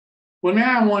Well,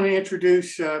 now I want to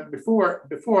introduce, before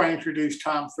I introduce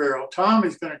Tom Farrell, Tom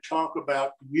is going to talk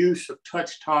about the use of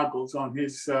touch toggles on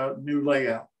his new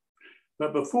layout.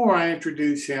 But before I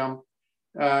introduce him,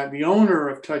 the owner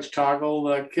of Touch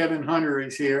Toggle, Kevin Hunter,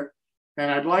 is here. And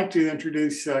I'd like to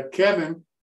introduce Kevin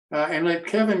and let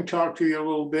Kevin talk to you a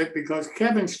little bit, because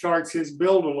Kevin starts his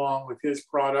build along with his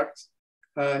products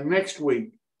next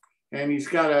week. And he's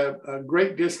got a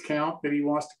great discount that he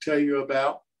wants to tell you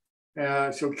about.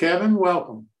 So Kevin,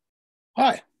 welcome.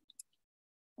 Hi.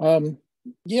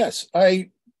 Yes,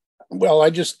 I've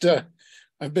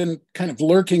been kind of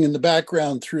lurking in the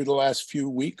background through the last few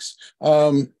weeks.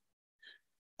 I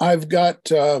thought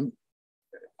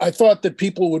that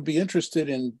people would be interested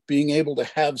in being able to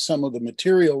have some of the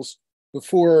materials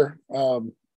before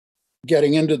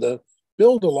getting into the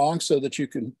build along, so that you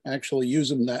can actually use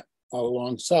them that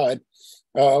alongside.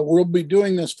 We'll be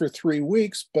doing this for 3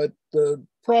 weeks, but the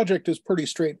project is pretty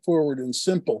straightforward and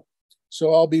simple.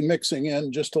 So I'll be mixing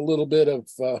in just a little bit of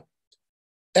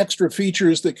extra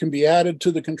features that can be added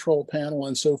to the control panel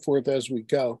and so forth as we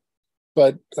go.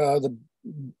 But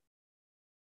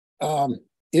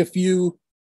if you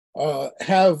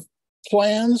have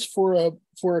plans for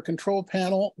a control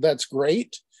panel, that's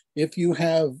great. If you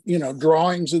have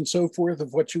drawings and so forth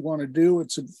of what you want to do,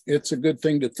 it's a good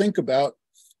thing to think about.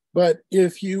 But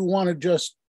if you want to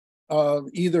just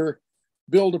either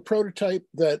build a prototype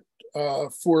that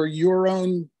for your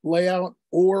own layout,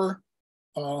 or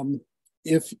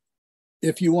if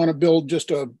you want to build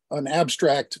just an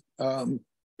abstract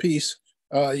piece,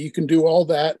 you can do all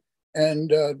that.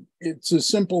 And it's as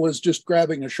simple as just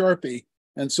grabbing a Sharpie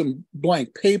and some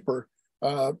blank paper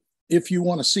if you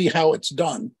want to see how it's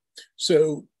done.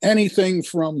 So anything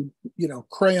from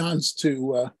crayons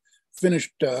to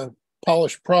finished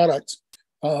polished products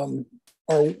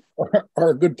are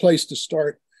a good place to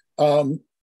start.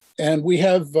 And we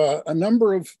have a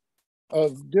number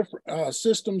of different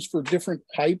systems for different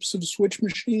types of switch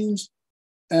machines.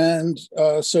 And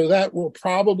so that will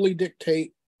probably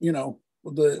dictate,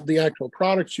 the actual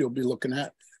products you'll be looking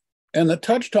at. And the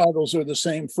touch toggles are the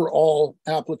same for all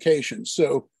applications.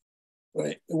 So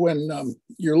when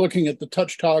you're looking at the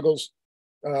touch toggles,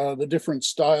 the different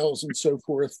styles and so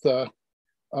forth,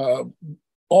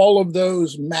 all of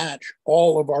those match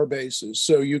all of our bases.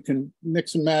 So you can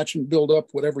mix and match and build up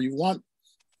whatever you want.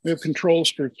 We have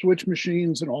controls for switch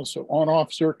machines and also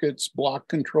on-off circuits, block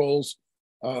controls,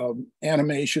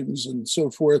 animations, and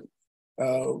so forth.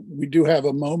 We do have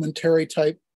a momentary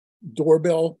type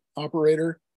doorbell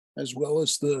operator, as well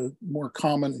as the more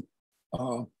common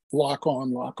lock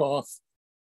on, lock off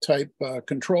type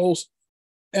controls.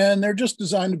 And they're just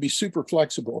designed to be super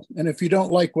flexible. And if you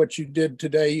don't like what you did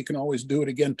today, you can always do it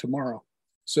again tomorrow.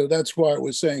 So that's why I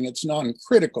was saying it's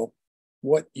non-critical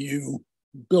what you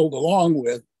build along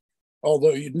with,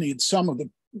 although you'd need some of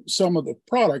the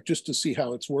product just to see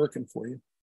how it's working for you.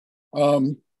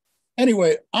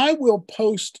 Anyway, I will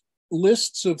post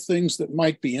lists of things that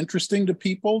might be interesting to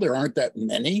people. There aren't that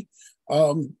many.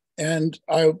 And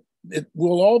it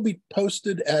will all be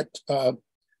posted at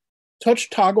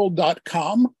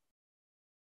touchtoggle.com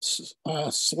 /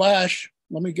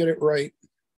 let me get it right.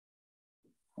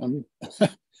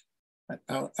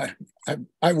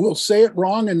 I will say it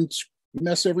wrong and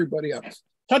mess everybody up.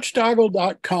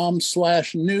 touchtoggle.com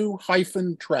 /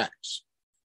 new-tracks.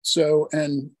 So,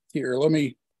 and here, let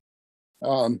me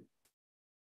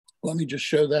just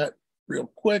show that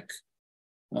real quick.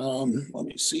 Let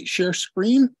me see, share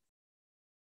screen.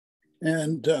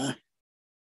 And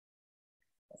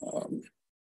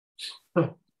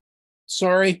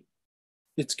sorry,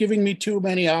 it's giving me too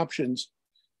many options.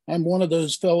 I'm one of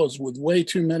those fellows with way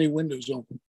too many windows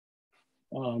open.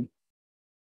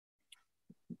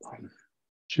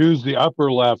 Choose the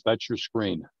upper left, that's your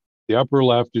screen. The upper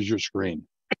left is your screen.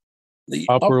 The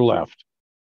upper left.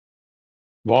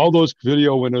 Of all those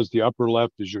video windows, the upper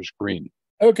left is your screen.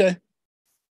 Okay.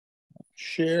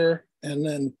 Share, and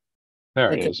then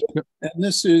there it is. And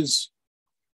this is,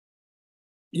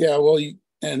 yeah, well,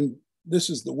 and this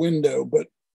is the window, but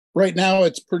right now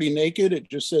it's pretty naked. It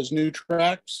just says new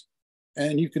tracks.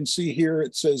 And you can see here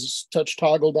it says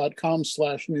touchtoggle.com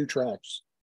 / new tracks,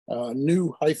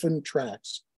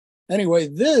 new-tracks. Anyway,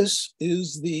 this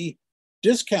is the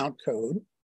discount code.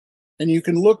 And you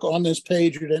can look on this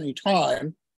page at any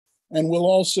time. And we'll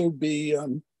also be,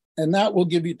 and that will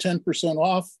give you 10%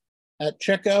 off at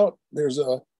checkout. There's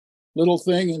a little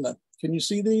thing in the, can you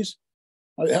see these?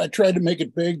 I tried to make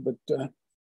it big, but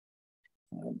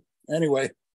anyway,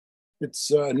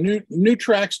 it's new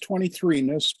tracks 23,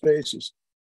 no spaces.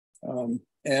 You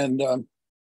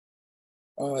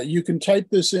can type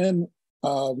this in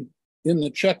in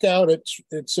the checkout,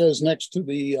 it says next to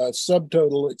the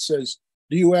subtotal, it says,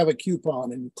 do you have a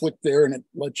coupon? And you click there and it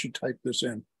lets you type this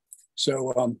in.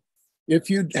 So if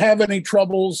you have any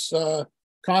troubles,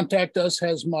 contact us,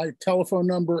 has my telephone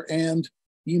number and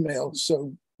email.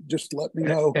 So just let me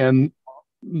know. And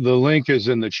the link is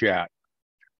in the chat.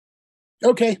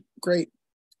 Okay, great.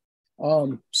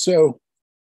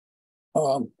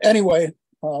 Anyway,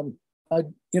 I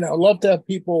love to have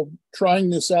people trying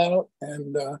this out,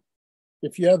 and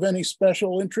if you have any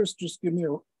special interest, just give me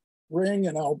a ring,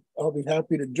 and I'll be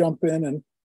happy to jump in and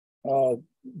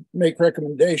make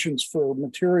recommendations for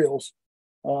materials.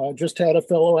 Just had a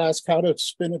fellow ask how to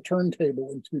spin a turntable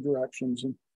in 2 directions,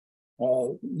 and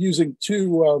using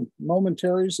 2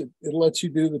 momentaries, it lets you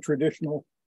do the traditional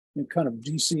kind of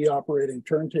DC operating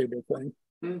turntable thing.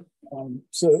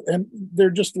 And there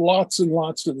are just lots and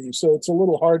lots of these, so it's a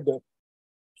little hard to,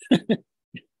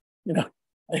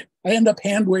 I end up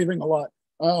hand waving a lot,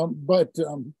 but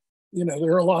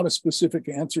there are a lot of specific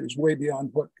answers way beyond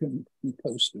what can be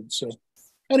posted. So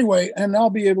anyway, and I'll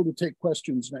be able to take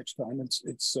questions next time.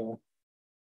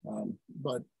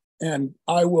 And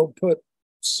I will put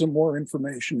some more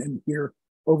information in here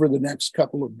over the next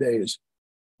couple of days.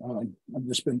 I've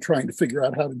just been trying to figure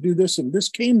out how to do this, and this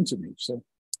came to me. So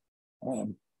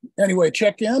anyway,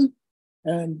 check in,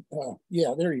 and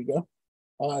yeah, there you go.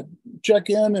 Check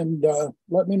in and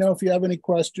let me know if you have any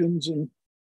questions. And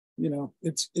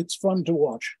it's fun to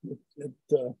watch.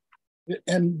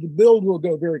 And the build will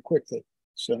go very quickly.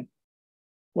 So,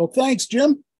 well, thanks,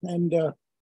 Jim. And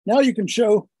now you can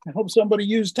show. I hope somebody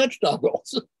used touch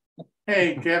toggles.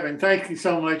 Hey, Kevin, thank you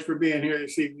so much for being here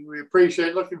this evening. We appreciate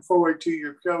it. Looking forward to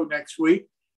your show next week.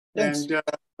 Thanks. And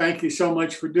thank you so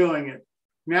much for doing it.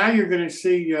 Now you're going to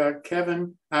see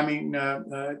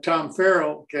Tom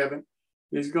Farrell, Kevin,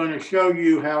 is going to show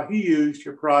you how he used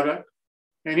your product.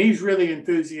 And he's really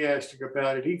enthusiastic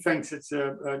about it. He thinks it's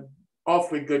an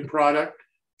awfully good product.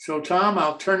 So, Tom,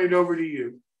 I'll turn it over to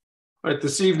you. All right,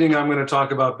 this evening I'm going to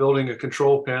talk about building a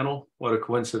control panel. What a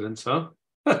coincidence, huh?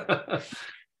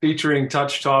 Featuring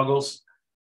touch toggles.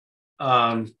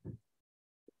 I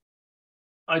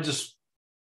just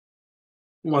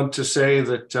want to say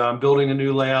that I'm building a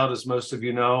new layout, as most of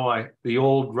you know. The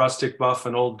old Rustic Buff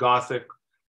and Old Gothic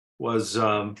was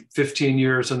 15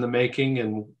 years in the making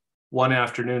and one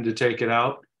afternoon to take it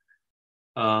out.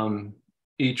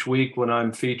 Each week when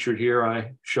I'm featured here,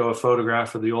 I show a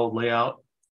photograph of the old layout.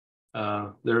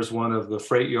 There's one of the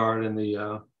freight yard in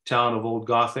the town of Old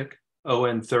Gothic,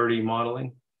 ON30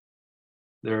 modeling.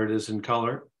 There it is in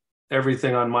color.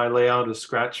 Everything on my layout is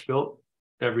scratch built,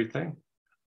 everything.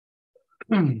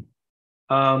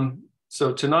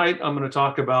 So tonight I'm going to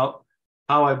talk about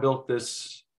how I built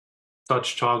this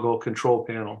touch toggle control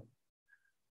panel.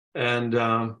 And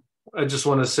I just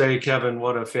want to say, Kevin,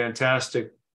 what a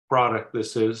fantastic product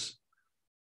this is.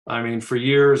 I mean, for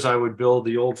years I would build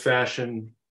the old-fashioned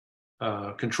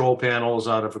control panels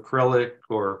out of acrylic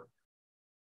or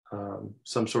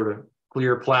some sort of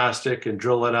clear plastic and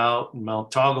drill it out and mount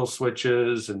toggle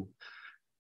switches, and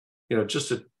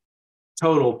just a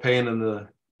total pain in the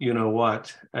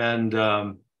you-know-what.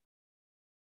 And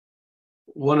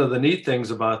one of the neat things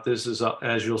about this is,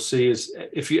 as you'll see, is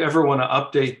if you ever want to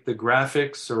update the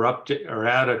graphics or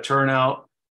add a turnout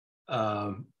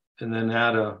and then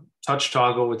add a touch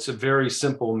toggle, it's a very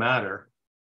simple matter.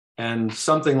 And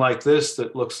something like this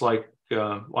that looks like,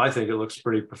 I think it looks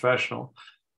pretty professional,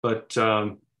 but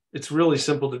it's really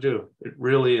simple to do. It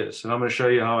really is. And I'm going to show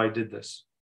you how I did this.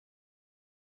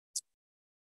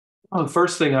 Well, the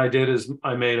first thing I did is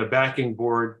I made a backing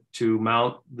board to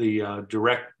mount the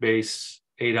direct base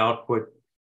 8 output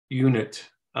unit.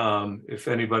 If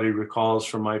anybody recalls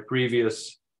from my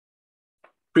previous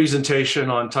presentation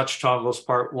on touch toggles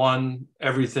part 1,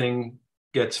 everything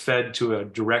gets fed to a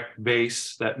direct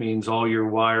base. That means all your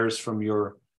wires from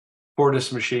your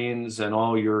Portis machines and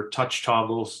all your touch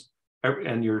toggles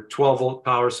and your 12-volt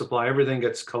power supply, everything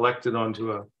gets collected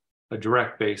onto a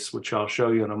direct base, which I'll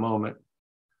show you in a moment.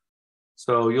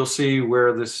 So you'll see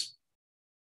where this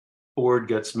board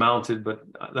gets mounted, but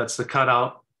that's the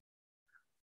cutout.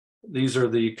 These are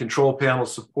the control panel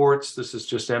supports. This is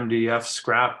just MDF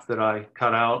scrap that I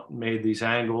cut out and made these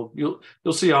angled. You'll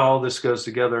see how all this goes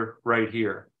together right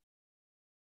here.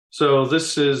 So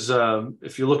this is,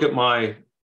 if you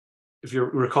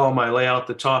recall my layout,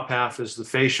 the top half is the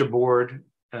fascia board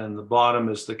and the bottom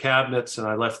is the cabinets. And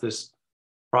I left this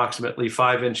approximately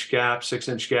 5-inch gap,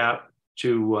 6-inch gap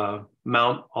to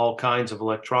mount all kinds of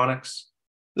electronics.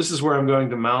 This is where I'm going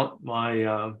to mount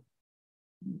my,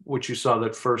 what you saw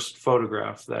that first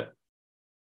photograph, that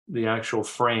the actual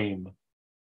frame.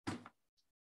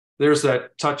 there's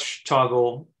that touch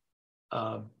toggle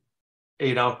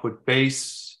 8 output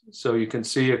base. So you can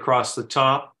see across the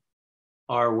top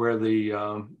are where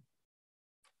the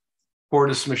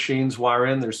Cordis machines wire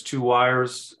in. There's 2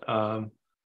 wires, a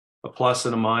plus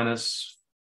and a minus.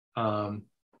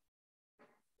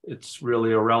 It's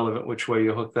really irrelevant which way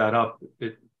you hook that up.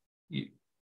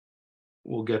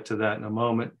 We'll get to that in a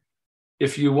moment.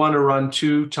 If you want to run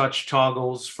 2 touch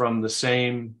toggles from the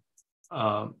same,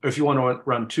 if you want to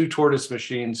run 2 Tortoise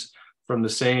machines from the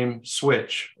same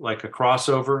switch, like a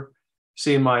crossover,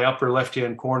 see in my upper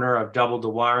left-hand corner, I've doubled the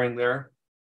wiring there.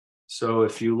 So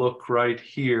if you look right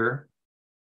here,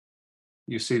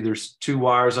 you see there's 2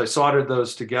 wires. I soldered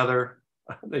those together.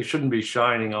 They shouldn't be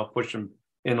shining. I'll push them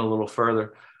in a little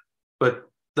further. But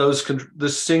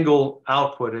this single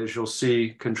output, as you'll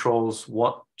see, controls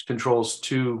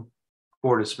 2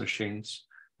 Cordis machines.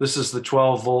 This is the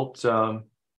 12-volt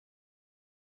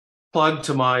plug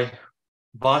to my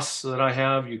bus that I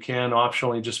have. You can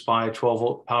optionally just buy a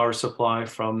 12-volt power supply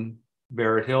from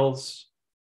Barrett Hills.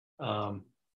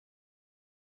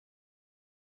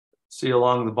 See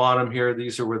along the bottom here,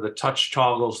 these are where the touch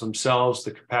toggles themselves,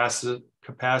 the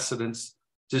capacitance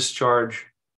discharge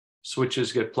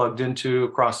switches get plugged into.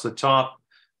 Across the top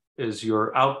is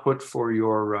your output for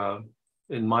your,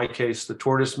 in my case, the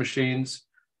Tortoise machines.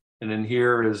 And in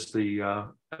here is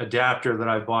the adapter that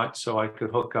I bought so I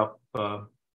could hook up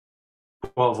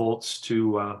 12 volts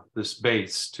to this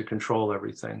base to control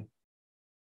everything.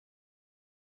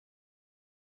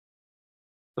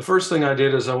 The first thing I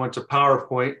did is I went to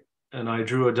PowerPoint and I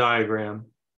drew a diagram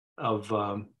of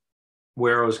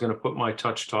where I was going to put my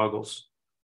touch toggles.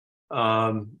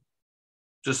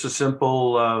 Just a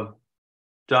simple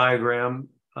diagram.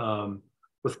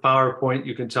 With PowerPoint,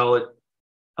 you can tell it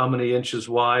how many inches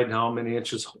wide, how many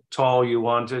inches tall you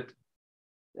want it.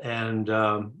 And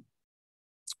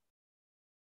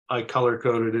I color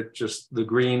coded it, just the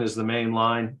green is the main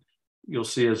line. You'll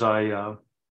see as I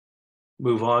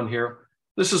move on here.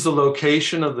 This is the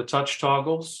location of the touch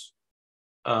toggles.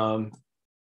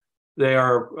 They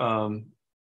are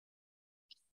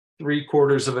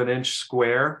 3/4 of an inch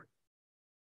square.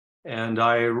 And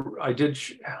I did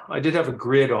have a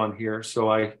grid on here, so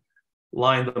I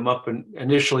lined them up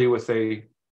initially with a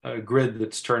grid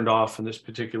that's turned off in this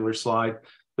particular slide.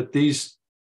 But these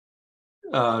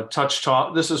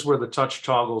this is where the touch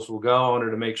toggles will go. I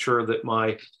wanted to make sure that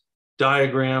my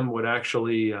diagram would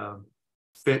actually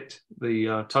fit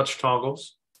the touch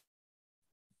toggles.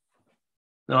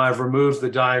 Now I've removed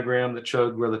the diagram that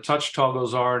showed where the touch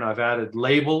toggles are, and I've added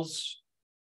labels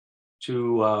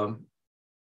to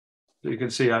you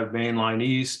can see I have mainline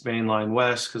east, mainline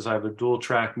west, because I have a dual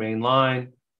track main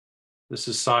line. This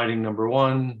is siding number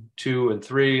 1, 2, and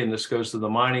 3, and this goes to the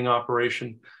mining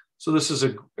operation. So this is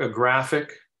a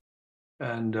graphic,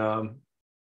 and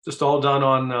just all done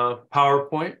on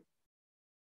PowerPoint.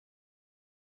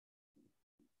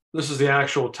 This is the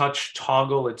actual touch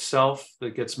toggle itself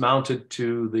that gets mounted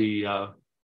to the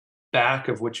back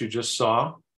of what you just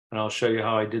saw, and I'll show you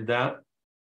how I did that. A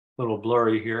little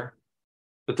blurry here.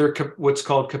 But they're what's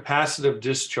called capacitive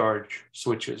discharge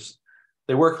switches.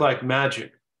 They work like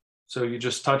magic. So you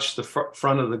just touch the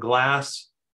front of the glass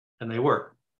and they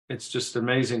work. It's just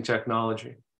amazing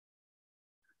technology.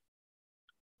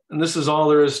 And this is all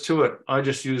there is to it. I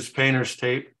just use painter's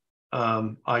tape.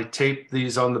 I taped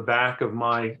these on the back of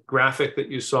my graphic that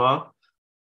you saw.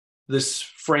 This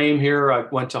frame here, I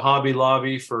went to Hobby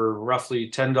Lobby for roughly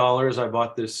 $10. I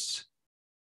bought this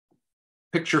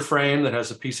picture frame that has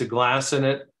a piece of glass in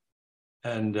it,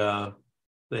 and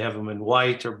they have them in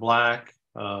white or black.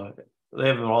 They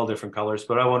have them in all different colors,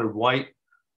 but I wanted white.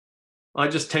 I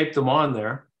just taped them on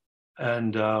there,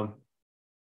 and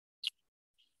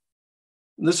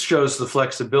this shows the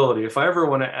flexibility. If I ever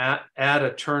want to add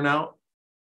a turnout,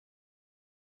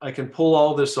 I can pull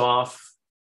all this off,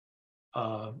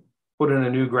 put in a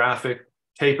new graphic,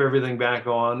 tape everything back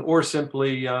on, or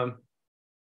simply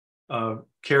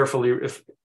carefully, if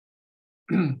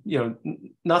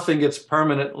nothing gets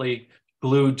permanently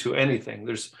glued to anything.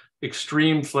 There's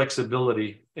extreme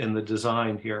flexibility in the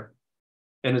design here,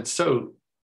 and it's so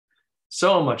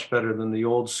much better than the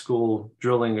old school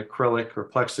drilling acrylic or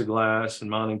plexiglass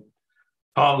and mounting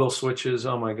toggle switches.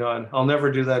 Oh my God, I'll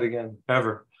never do that again,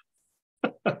 ever.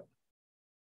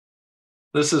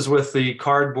 This is with the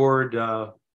cardboard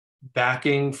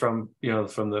backing from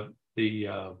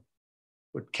the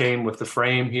what came with the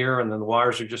frame here, and then the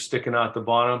wires are just sticking out the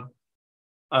bottom.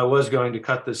 I was going to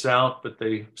cut this out, but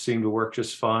they seem to work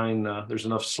just fine. There's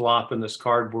enough slop in this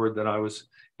cardboard that I was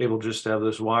able just to have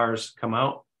those wires come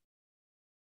out.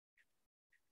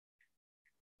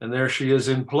 And there she is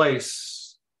in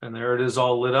place, and there it is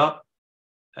all lit up.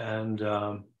 And,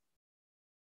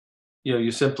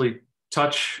 you simply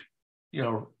touch,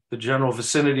 the general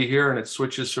vicinity here, and it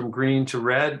switches from green to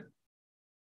red.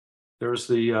 There's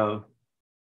the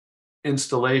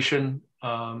installation.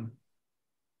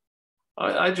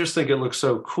 I just think it looks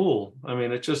so cool. I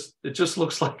mean, it just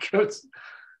looks like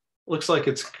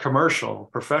it's commercial,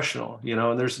 professional,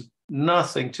 and there's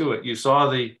nothing to it. You saw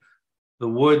the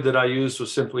wood that I used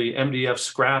was simply MDF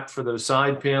scrap for those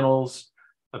side panels,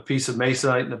 a piece of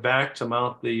masonite in the back to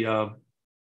mount the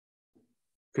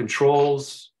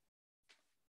controls,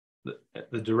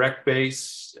 the direct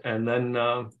base, and then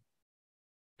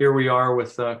here we are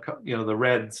with the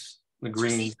reds, the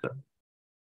greens.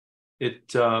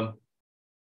 It's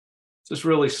just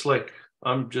really slick.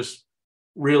 I'm just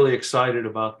really excited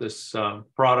about this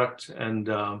product, and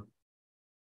I'm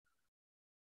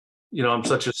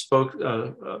such a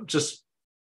just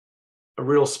a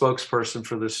real spokesperson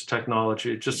for this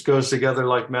technology. It just goes together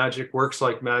like magic, works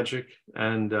like magic,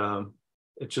 and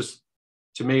it just,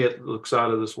 to me, it looks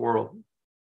out of this world.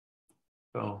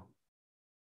 So,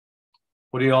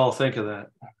 what do you all think of that?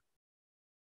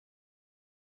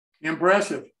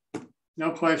 Impressive,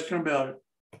 no question about it.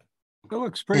 That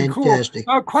looks pretty Fantastic.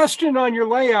 Cool. A question on your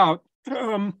layout.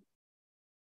 On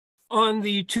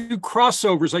the two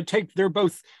crossovers, I take they're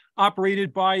both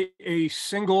operated by a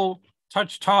single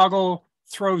touch toggle,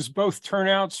 throws both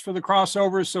turnouts for the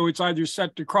crossover, so it's either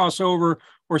set to crossover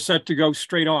or set to go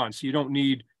straight on. So you don't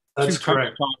need That's two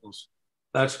correct. touch toggles.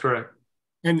 That's correct.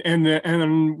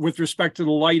 And with respect to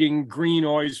the lighting, green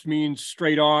always means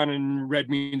straight on and red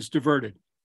means diverted.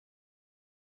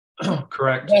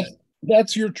 Correct.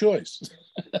 That's your choice.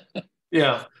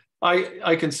 Yeah,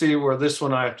 I can see where this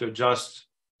one I have to adjust.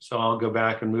 So I'll go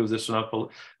back and move this one up.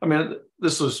 I mean,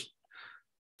 this was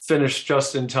finished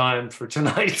just in time for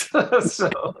tonight.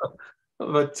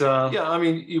 But yeah, I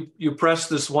mean, you press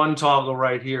this one toggle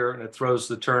right here and it throws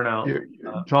the turnout.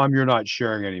 Tom, you're not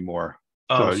sharing anymore.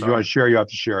 Oh, so you want to share, you have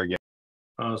to share again.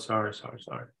 Oh, sorry.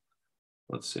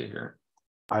 Let's see here.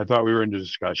 I thought we were into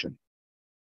discussion.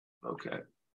 Okay.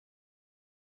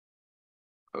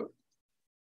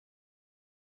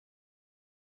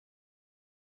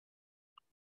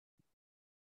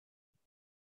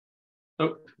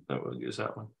 Oh, that will use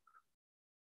that one.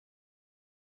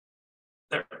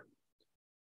 There.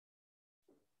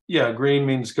 Yeah, green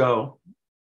means go.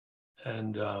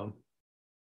 And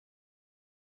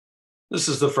this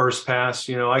is the first pass.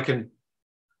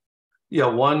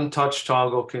 One touch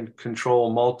toggle can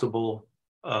control multiple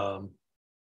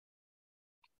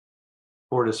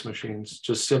Tortoise machines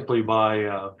just simply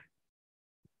by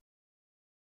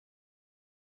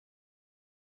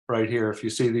right here. If you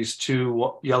see these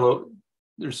two yellow,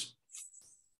 there's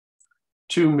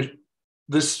two,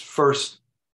 this first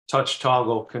touch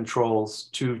toggle controls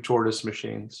two Tortoise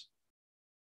machines.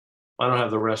 I don't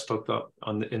have the rest hooked up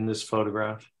in this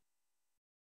photograph.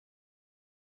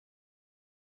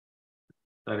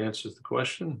 That answers the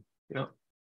question. Yeah.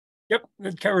 Yep,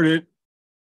 that covered it.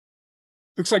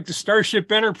 Looks like the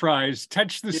Starship Enterprise.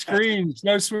 Touch the screens,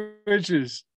 no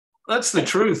switches. That's the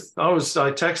truth. I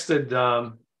texted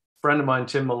a friend of mine,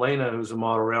 Tim Milena, who's a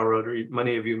model railroader.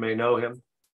 Many of you may know him.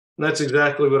 And that's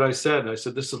exactly what I said. I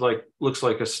said, this is looks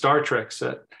like a Star Trek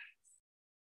set.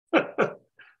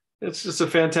 It's just a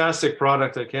fantastic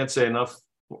product. I can't say enough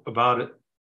about it.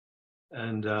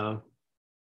 And,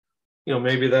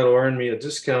 maybe that'll earn me a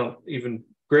discount, even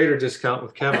greater discount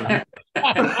with Kevin.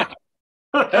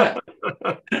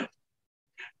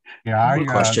 Yeah,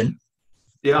 question.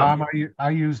 Yeah, Tom, I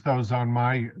use those on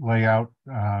my layout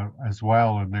as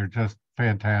well, and they're just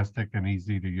fantastic and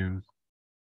easy to use.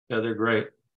 Yeah, they're great.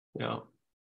 Yeah.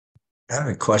 I have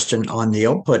a question on the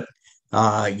output.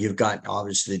 You've got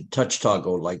obviously touch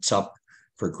toggle lights up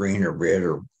for green or red,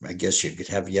 or I guess you could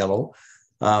have yellow.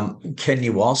 Can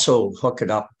you also hook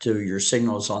it up to your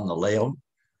signals on the layout,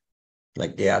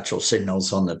 like the actual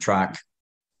signals on the track?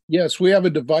 Yes, we have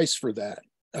a device for that.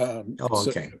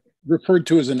 Okay. Referred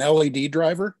to as an LED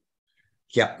driver.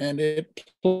 Yeah. And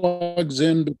it plugs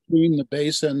in between the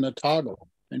base and the toggle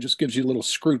and just gives you little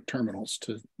screw terminals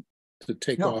to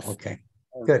take off. Okay.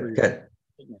 Good.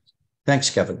 Thanks,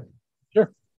 Kevin.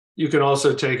 Sure. You can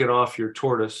also take it off your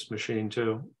Tortoise machine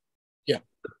too. Yeah.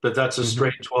 But that's a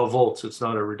straight 12 volts. It's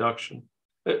not a reduction.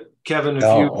 Kevin,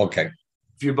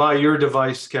 if you buy your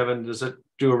device, Kevin, does it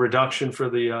do a reduction for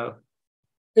the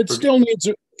still needs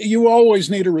you always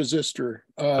need a resistor.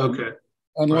 Okay.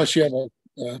 Unless you have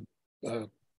a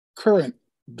current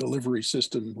delivery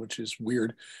system, which is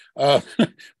weird.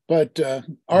 But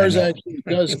ours actually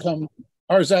does come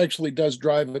Ours actually does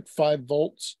drive at 5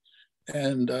 volts.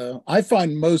 And I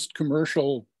find most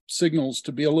commercial signals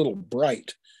to be a little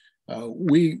bright.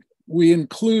 We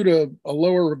include a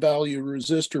lower value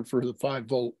resistor for the 5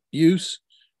 volt use,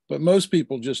 but most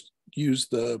people just use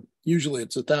usually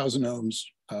it's 1,000 ohms,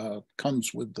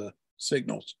 comes with the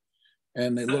signals,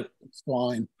 and they look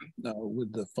fine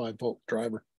with the 5 volt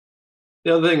driver.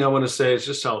 The other thing I want to say is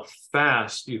just how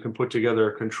fast you can put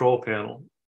together a control panel.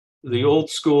 The old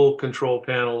school control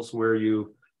panels where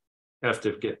you have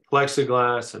to get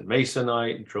plexiglass and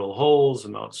masonite and drill holes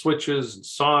and mount switches and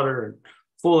solder and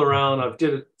fool around. I've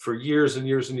did it for years and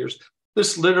years and years.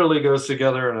 This literally goes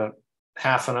together in a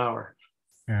half an hour.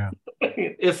 Yeah.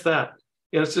 If that.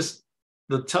 You know, it's just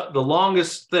the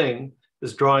longest thing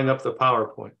is drawing up the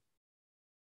PowerPoint.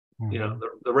 You know,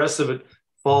 the rest of it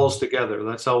falls together.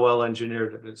 That's how well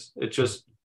engineered it is. It just,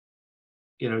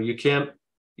 you know, you can't,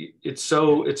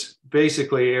 it's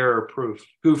basically error proof,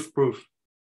 goof proof.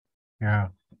 Yeah.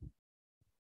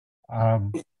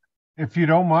 If you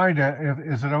don't mind,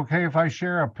 is it okay if I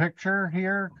share a picture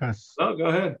here? Because oh, go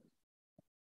ahead.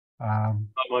 Not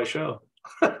my show.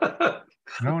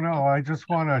 No, I just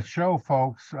want to show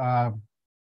folks.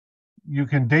 You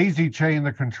can daisy chain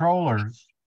the controllers.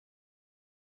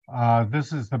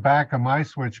 This is the back of my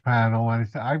switch panel, and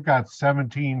I've got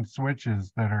 17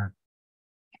 switches that are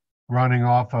running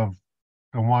off of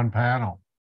the one panel.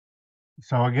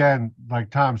 So again,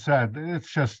 like Tom said,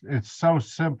 it's so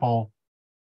simple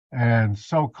and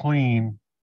so clean.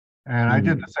 And I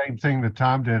did the same thing that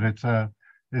Tom did.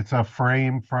 It's a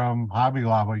frame from Hobby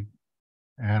Lobby.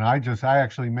 And I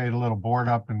actually made a little board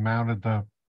up and mounted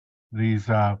these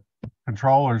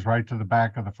controllers right to the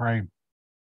back of the frame.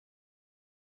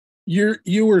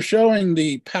 You were showing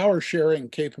the power sharing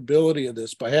capability of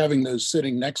this by having those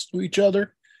sitting next to each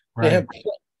other. Right. They have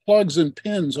plugs and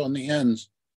pins on the ends.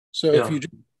 So if you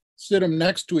just sit them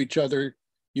next to each other,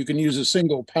 you can use a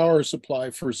single power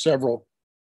supply for several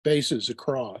bases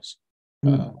across.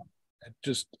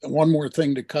 Just one more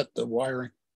thing to cut the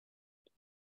wiring.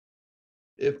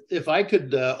 If I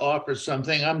could offer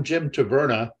something, I'm Jim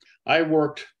Taverna. I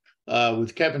worked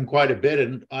with Kevin quite a bit,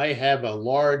 and I have a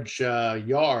large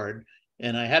yard,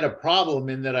 and I had a problem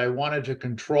in that I wanted to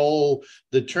control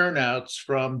the turnouts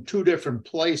from 2 different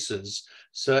places,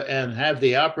 and have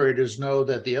the operators know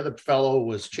that the other fellow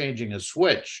was changing a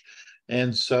switch.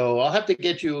 And so I'll have to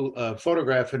get you a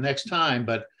photograph for next time,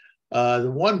 but the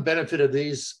one benefit of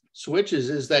these switches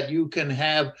is that you can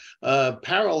have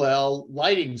parallel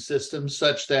lighting systems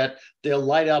such that they'll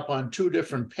light up on 2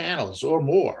 different panels or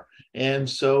more. And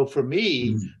so for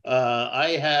me,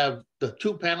 I have the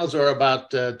 2 panels are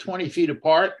about 20 feet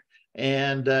apart,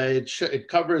 and it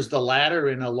covers the ladder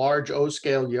in a large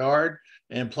O-scale yard,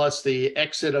 and plus the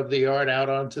exit of the yard out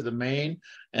onto the main.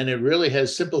 And it really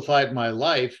has simplified my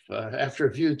life after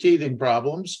a few teething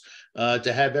problems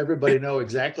to have everybody know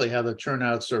exactly how the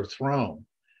turnouts are thrown.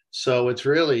 So it's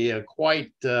really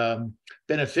quite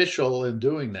beneficial in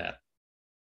doing that.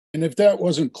 And if that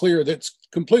wasn't clear, that's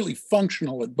completely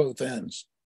functional at both ends.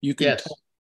 You can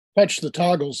touch the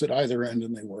toggles at either end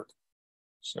and they work.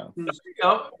 So,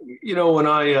 you know,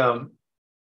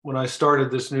 when I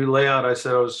started this new layout, I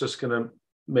said I was just going to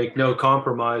make no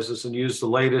compromises and use the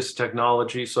latest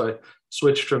technology. So I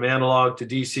switched from analog to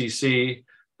DCC.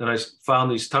 Then I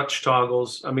found these touch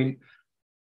toggles. I mean,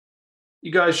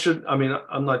 you guys should, I mean,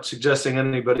 I'm not suggesting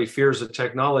anybody fears the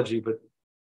technology, but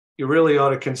you really ought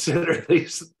to consider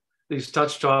these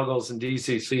touch toggles and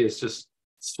DCC. It's just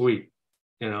sweet,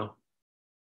 you know.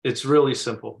 It's really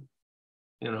simple,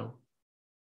 you know.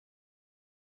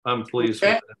 I'm pleased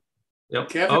with it. Yep.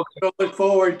 Kevin, we'll look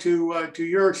forward to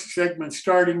your segment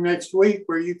starting next week,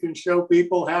 where you can show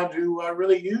people how to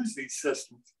really use these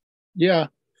systems. Yeah,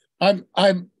 I'm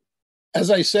as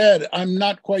I said, I'm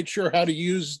not quite sure how to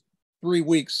use 3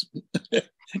 weeks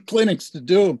clinics to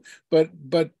do them,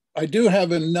 but I do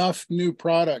have enough new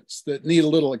products that need a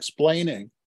little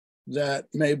explaining that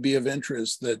may be of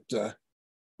interest, that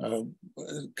a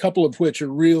couple of which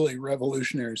are really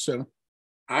revolutionary. So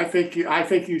I think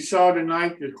you saw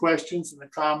tonight the questions and the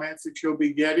comments that you'll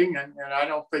be getting, and I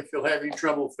don't think you'll have any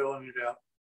trouble filling it out.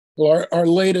 Well, our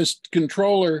latest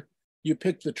controller, you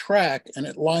pick the track and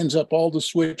it lines up all the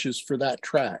switches for that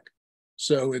track.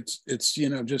 So it's you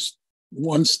know, just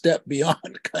one step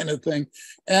beyond kind of thing.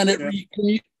 And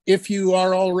if you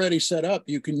are already set up,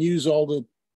 you can use all the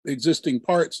existing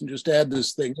parts and just add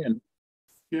this thing in.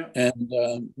 Yeah.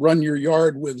 And run your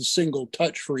yard with a single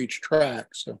touch for each track.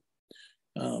 So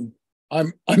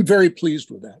I'm very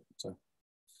pleased with that.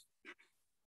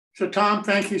 So Tom,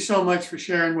 thank you so much for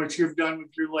sharing what you've done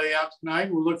with your layout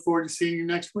tonight. We'll look forward to seeing you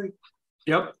next week.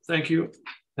 Yep. Thank you.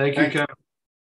 Thank you, Thank you. Kevin.